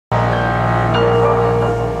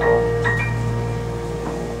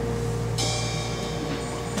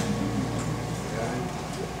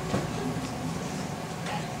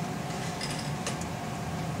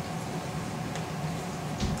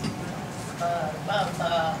How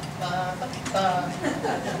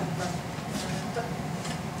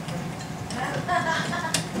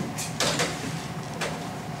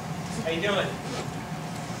you doing?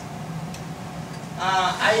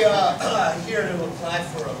 I'm here to apply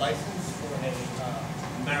for a license for a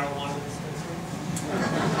marijuana dispensary.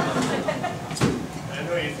 I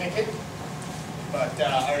know what you're thinking, but I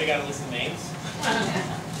already got a list of names,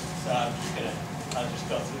 so I'll just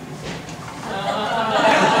go through these.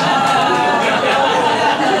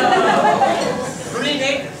 Green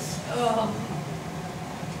Acres.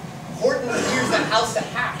 Horton here's a house of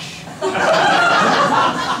hash.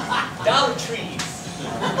 Dollar trees.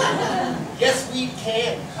 Yes, we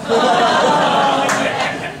can.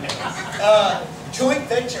 Joint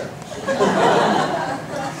venture.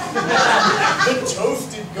 The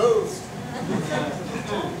Toasted Ghost.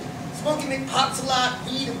 Smoky McPop's-a-Lot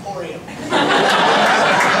Weed Emporium.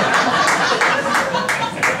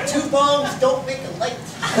 Two bongs don't make a light.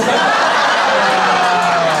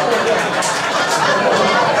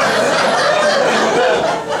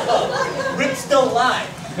 Rips don't lie.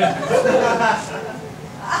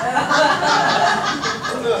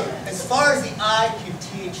 As far as the eye can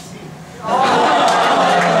THC.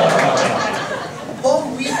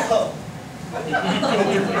 Home weed pub.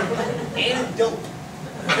 Antidote.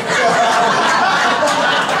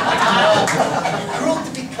 Cruel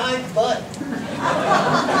to be kind bud.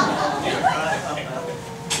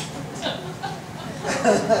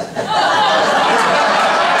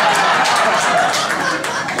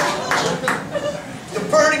 The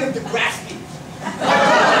burning of the grass beef.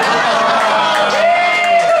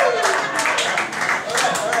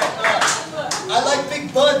 I like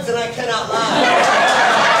big buds and I cannot lie.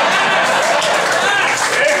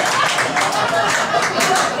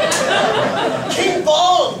 King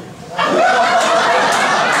Bong!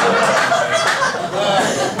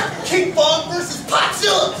 King Bong versus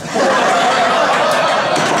Potzilla!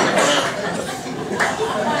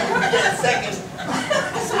 Second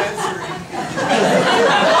dispensary.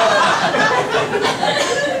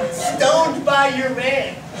 Stoned by your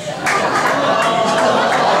man.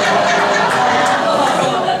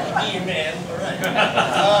 Your man, all right.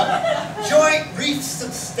 Joint reefs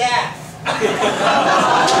of staff.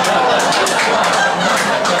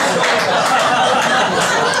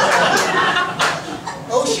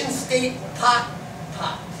 Ocean State pot.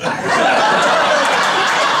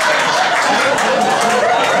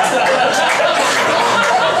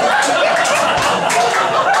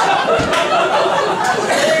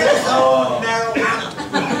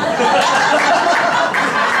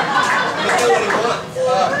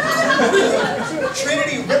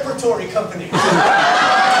 Trinity Repertory Company.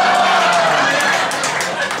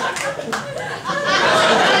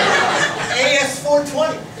 AS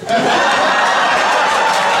 420.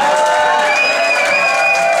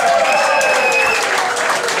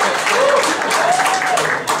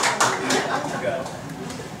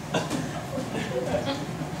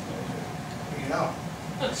 You know,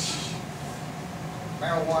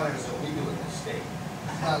 marijuana is illegal in this state.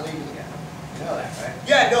 It's not legal yet. You know that, right?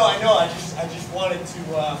 Yeah, no, I know. I just wanted to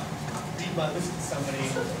read my list to somebody.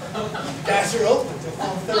 You guys are open till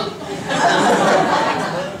 4:30.